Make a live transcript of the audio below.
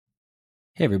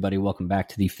Hey everybody, welcome back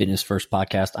to the Fitness First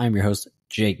Podcast. I'm your host,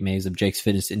 Jake Mays of Jake's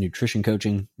Fitness and Nutrition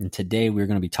Coaching. And today we're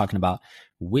going to be talking about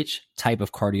which type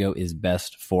of cardio is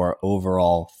best for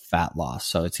overall fat loss.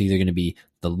 So it's either going to be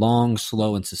the long,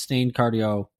 slow, and sustained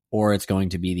cardio, or it's going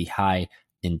to be the high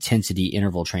intensity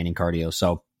interval training cardio.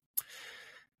 So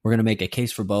we're going to make a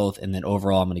case for both. And then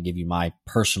overall, I'm going to give you my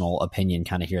personal opinion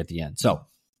kind of here at the end. So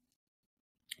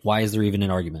why is there even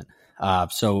an argument?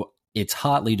 So it's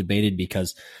hotly debated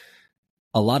because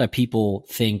a lot of people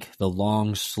think the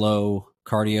long, slow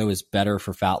cardio is better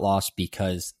for fat loss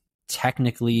because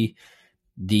technically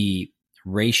the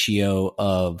ratio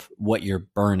of what you're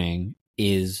burning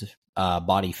is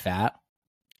body fat.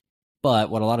 But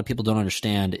what a lot of people don't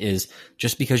understand is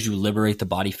just because you liberate the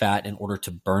body fat in order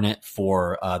to burn it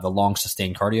for the long,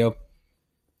 sustained cardio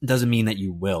doesn't mean that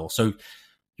you will. So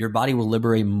your body will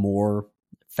liberate more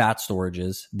fat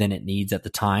storages than it needs at the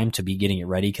time to be getting it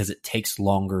ready because it takes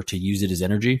longer to use it as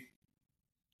energy.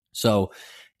 So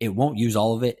it won't use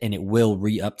all of it and it will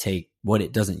reuptake what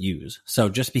it doesn't use. So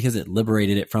just because it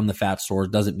liberated it from the fat stores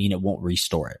doesn't mean it won't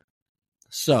restore it.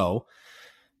 So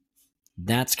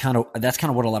that's kind of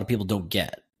what a lot of people don't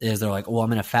get is they're like, well,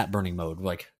 I'm in a fat burning mode,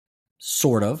 like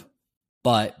sort of,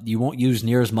 but you won't use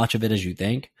near as much of it as you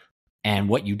think. And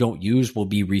what you don't use will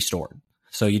be restored.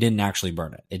 So you didn't actually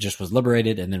burn it. It just was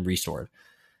liberated and then restored.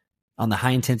 On the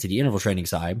high intensity interval training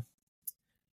side,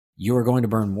 you are going to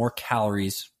burn more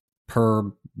calories per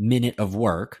minute of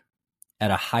work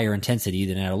at a higher intensity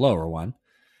than at a lower one.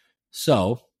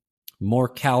 So more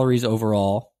calories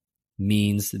overall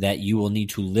means that you will need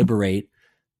to liberate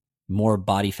more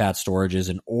body fat storages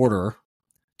in order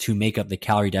to make up the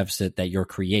calorie deficit that you're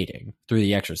creating through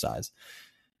the exercise.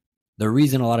 The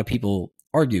reason a lot of people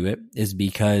argue it is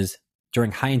because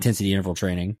during high intensity interval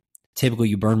training, typically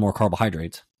you burn more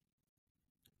carbohydrates,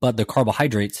 but the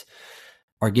carbohydrates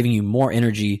are giving you more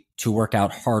energy to work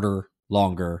out harder,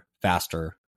 longer,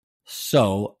 faster.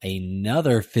 So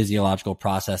another physiological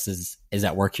process is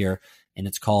at work here, and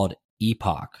it's called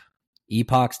EPOC.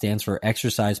 EPOC stands for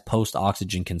exercise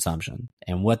post-oxygen consumption.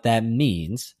 And what that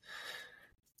means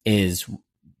is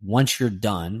once you're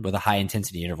done with a high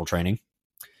intensity interval training,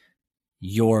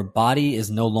 your body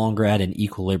is no longer at an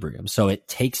equilibrium. So it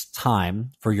takes time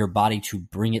for your body to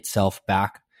bring itself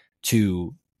back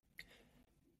to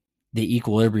the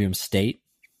equilibrium state.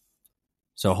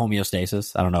 So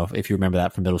homeostasis, I don't know if you remember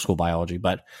that from middle school biology,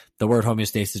 but the word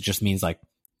homeostasis just means like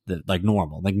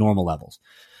normal levels.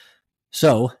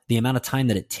 So the amount of time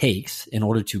that it takes in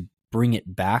order to bring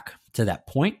it back to that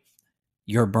point,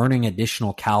 you're burning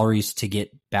additional calories to get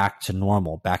back to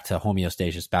normal, back to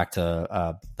homeostasis, back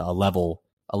to a level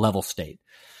state.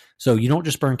 So you don't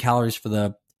just burn calories for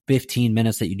the 15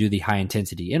 minutes that you do the high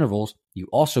intensity intervals. You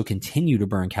also continue to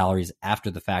burn calories after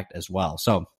the fact as well.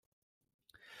 So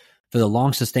for the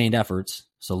long sustained efforts,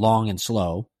 so long and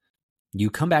slow, you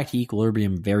come back to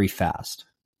equilibrium very fast.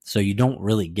 So you don't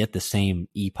really get the same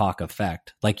EPOC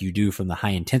effect like you do from the high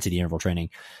intensity interval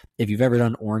training. If you've ever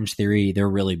done Orange Theory, they're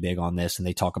really big on this and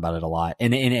they talk about it a lot.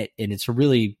 And it's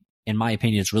really, in my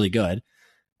opinion, it's really good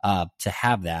to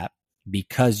have that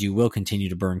because you will continue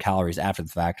to burn calories after the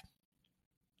fact.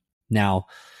 Now,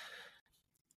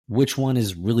 which one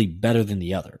is really better than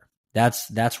the other?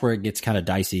 That's where it gets kind of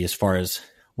dicey as far as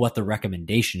what the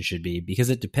recommendation should be because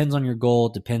it depends on your goal,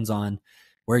 it depends on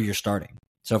where you're starting.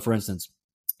 So for instance,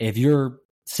 if you're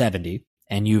 70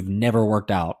 and you've never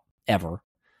worked out ever,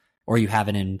 or you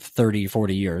haven't in 30,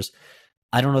 40 years,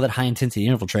 I don't know that high intensity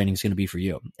interval training is going to be for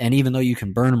you. And even though you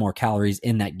can burn more calories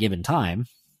in that given time,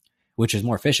 which is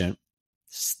more efficient,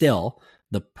 still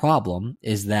the problem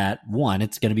is that one,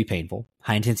 it's going to be painful.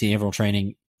 High intensity interval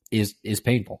training is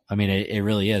painful. I mean, it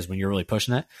really is when you're really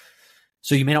pushing it.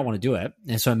 So you may not want to do it.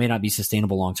 And so it may not be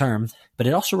sustainable long term, but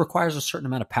it also requires a certain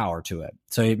amount of power to it.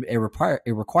 So it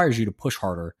requires you to push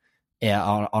harder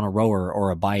on a rower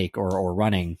or a bike or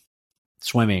running,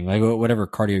 swimming, like whatever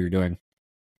cardio you're doing.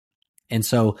 And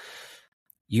so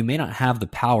you may not have the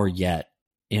power yet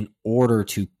in order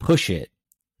to push it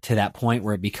to that point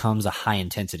where it becomes a high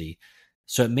intensity.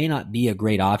 So it may not be a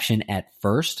great option at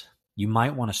first. You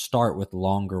might want to start with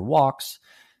longer walks,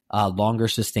 longer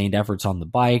sustained efforts on the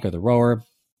bike or the rower,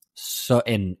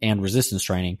 and resistance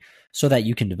training so that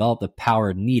you can develop the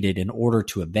power needed in order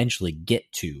to eventually get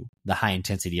to the high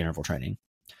intensity interval training.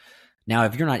 Now,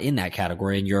 if you're not in that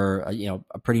category and you're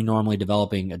a pretty normally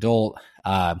developing adult,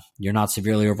 you're not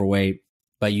severely overweight,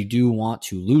 but you do want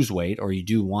to lose weight or you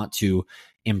do want to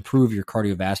improve your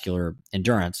cardiovascular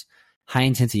endurance, high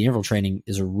intensity interval training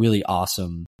is a really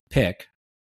awesome pick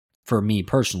for me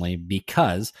personally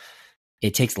because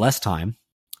it takes less time,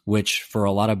 which for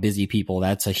a lot of busy people,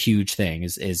 that's a huge thing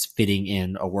is fitting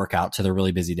in a workout to their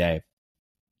really busy day.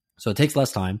 So it takes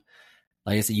less time.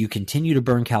 Like I said, you continue to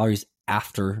burn calories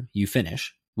after you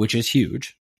finish, which is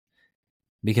huge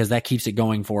because that keeps it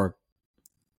going for,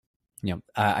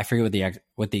 I forget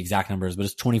what the exact number is, but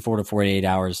it's 24 to 48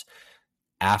 hours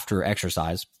after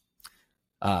exercise.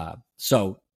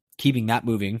 So keeping that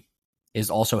moving is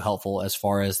also helpful as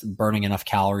far as burning enough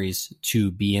calories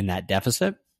to be in that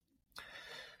deficit.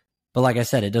 But like I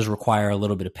said, it does require a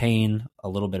little bit of pain, a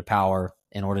little bit of power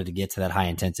in order to get to that high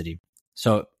intensity.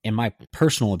 So in my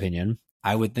personal opinion,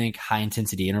 I would think high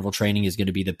intensity interval training is going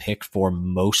to be the pick for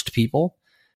most people.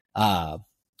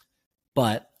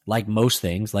 But like most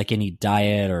things, like any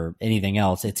diet or anything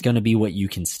else, it's going to be what you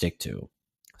can stick to.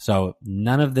 So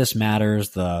none of this matters.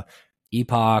 The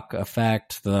epoch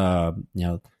effect, the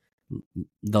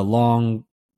long,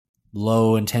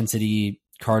 low intensity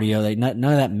cardio, none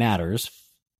of that matters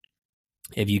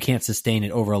if you can't sustain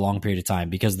it over a long period of time,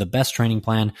 because the best training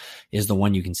plan is the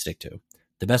one you can stick to.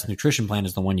 The best nutrition plan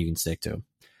is the one you can stick to.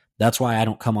 That's why I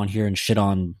don't come on here and shit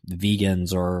on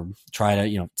vegans or try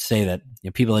to, say that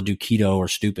people that do keto are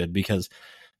stupid, because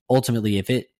ultimately if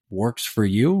it works for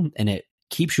you and it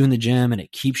keeps you in the gym and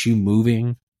it keeps you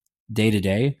moving day to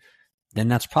day, then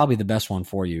that's probably the best one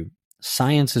for you.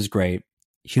 Science is great.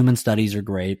 Human studies are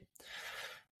great.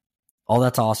 All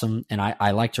that's awesome. And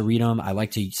I like to read them. I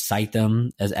like to cite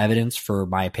them as evidence for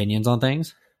my opinions on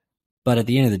things. But at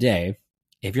the end of the day,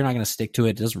 if you're not going to stick to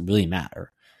it, it doesn't really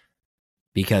matter,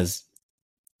 because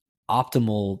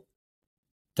optimal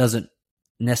doesn't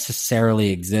necessarily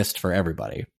exist for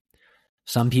everybody.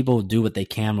 Some people do what they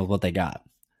can with what they got.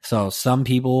 So some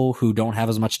people who don't have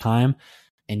as much time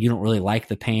and you don't really like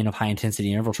the pain of high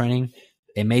intensity interval training,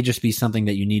 it may just be something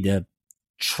that you need to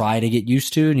try to get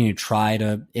used to and you try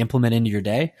to implement into your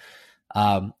day.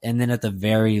 And then at the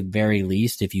very, very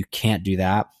least, if you can't do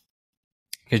that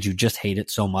because you just hate it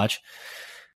so much,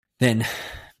 then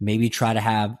maybe try to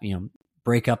have,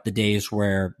 break up the days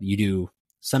where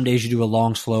some days you do a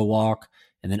long, slow walk,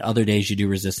 and then other days you do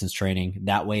resistance training.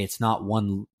 That way it's not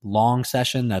one long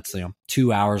session that's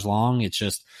 2 hours long. It's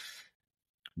just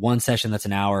one session that's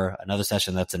an hour, another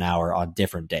session that's an hour on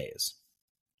different days.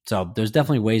 So there's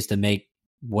definitely ways to make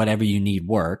whatever you need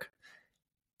work.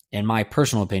 In my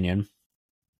personal opinion,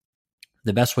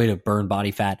 the best way to burn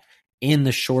body fat in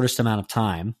the shortest amount of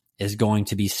time is going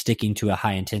to be sticking to a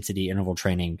high intensity interval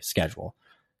training schedule.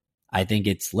 I think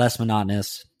it's less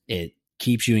monotonous. It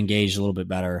keeps you engaged a little bit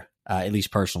better, at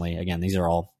least personally. Again, these are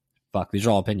all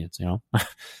opinions,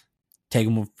 take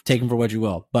them for what you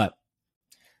will. But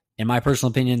in my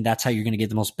personal opinion, that's how you're going to get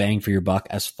the most bang for your buck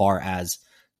as far as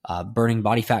burning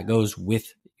body fat goes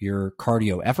with your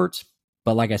cardio efforts.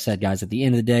 But like I said, guys, at the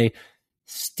end of the day,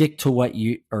 stick to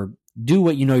do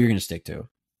what you know you're going to stick to.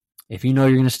 If you know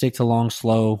you're going to stick to long,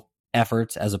 slow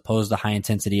efforts as opposed to high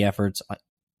intensity efforts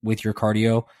with your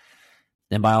cardio,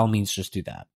 then by all means, just do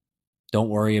that. Don't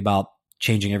worry about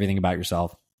changing everything about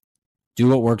yourself. Do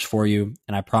what works for you,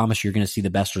 and I promise you're going to see the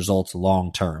best results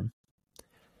long term.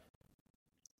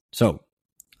 So,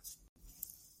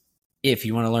 if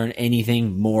you want to learn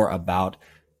anything more about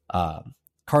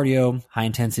cardio, high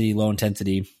intensity, low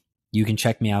intensity, you can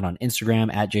check me out on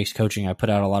Instagram at Jake's Coaching. I put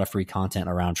out a lot of free content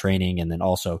around training and then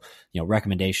also,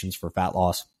 recommendations for fat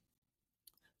loss.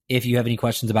 If you have any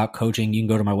questions about coaching, you can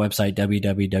go to my website,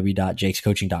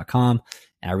 www.jakescoaching.com.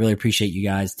 And I really appreciate you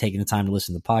guys taking the time to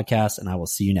listen to the podcast, and I will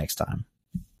see you next time.